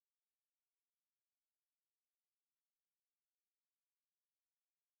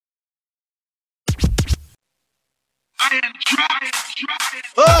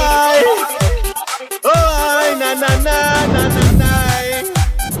Oh, na na na na na na.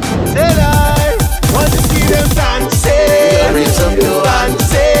 And I want to see them dancing,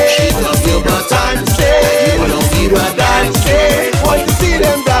 dancing, shake up your butt, dancing. You don't give a dancing. Want to see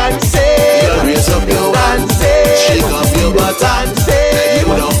them dancing, raise up your dancing, shake up your butt,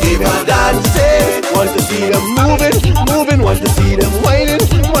 dancing. You don't give a dancing. Want to see them moving, moving. Want to see them whining,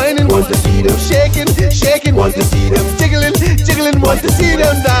 whining. Want to see them shaking, shaking. Want to see them jiggling, jiggling. Want to see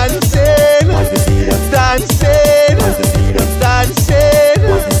them dancing, want to see them dancing, want to see them dancing,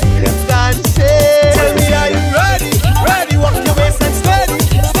 want to see them dancing. Tell me, are you ready? Ready? Walk your waist and steady,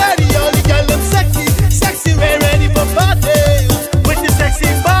 steady. All the girls them sexy, sexy. We're ready for party with the sexy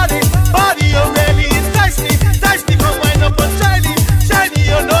body, body. You really entice me, entice me. Come wind up on Charlee, Charlee.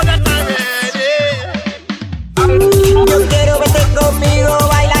 You know that I'm ready. Yo quiero verte conmigo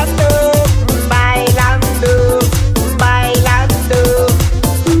bailando, bailando, bailando.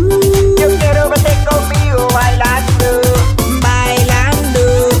 Yo quiero verte conmigo bailando, bailando,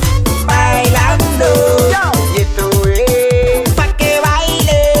 bailando. Y esto es pa' que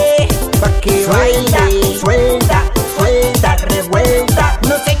baile, suelta, suelta, revuelta.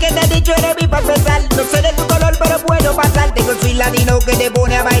 No sé qué te ha dicho, eres mi pa' empezar. No sé de tu color, pero puedo pasar. Tengo el swing latino que te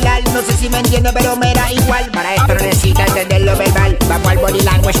pone a bailar. No sé si me entiendes, pero me da igual. Para esto no necesitas entender lo verbal. Vamos al body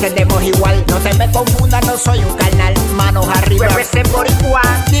language, entendemos igual. No te me confundas, no soy un carnal. Manos arriba, muévese por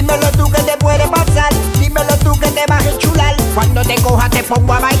igual. Dímelo tú que te puede pasar. Dímelo tú que te vas a enchular. Cuando te coja te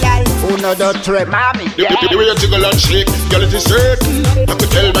pongo a bailar. 1, 2, 3, mami. The way you jiggle and shake, girl, it is certain. I could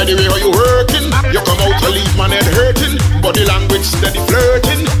tell by the way how you working. You come out to leave my head hurting. Body language steady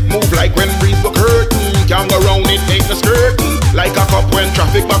flirting. Move like when breeze book hurting. Can't go round it, ain't no skirting. Like a cup when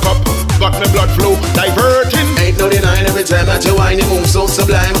traffic back up. Got me blood flow diverting. Ain't no denying every time that you whine, you move so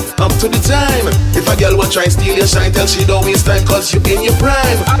sublime. Up to the time. If a girl will try and steal your shine, tell she don't waste time, cause you in your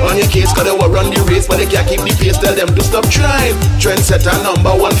prime. On your case, cause they will run the race, but they can't keep the pace, tell them to stop trying. Trendsetter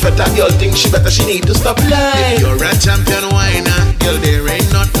 #1 fetter, girl think she better, she need to stop lying. If you're a champion whiner, girl, there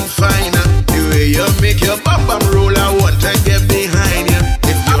ain't nothing finer. The way you make your bum bum roll, I want to get behind you.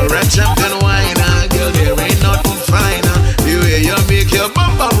 If you're a champion whiner, girl, there ain't nothing finer. The way you make your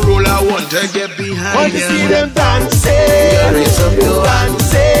bum bum roll, I want to get behind Want to you. see them dancing, Raise up your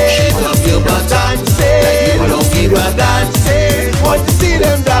dancing, shake up your butt, dancing. you don't give a dancing. Want to see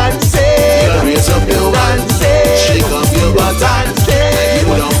them dancing, raise up your dancing, shake up your butt, dancing.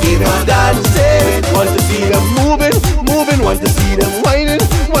 you don't give a dancing. Want to see them moving, moving. Want to see them whining,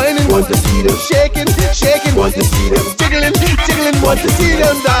 whining. Want to see them shaking, shaking. Want to see them jiggling, jiggling. Want to see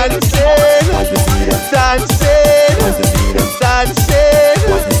them dancing, want to see them dancing, want to see them dancing.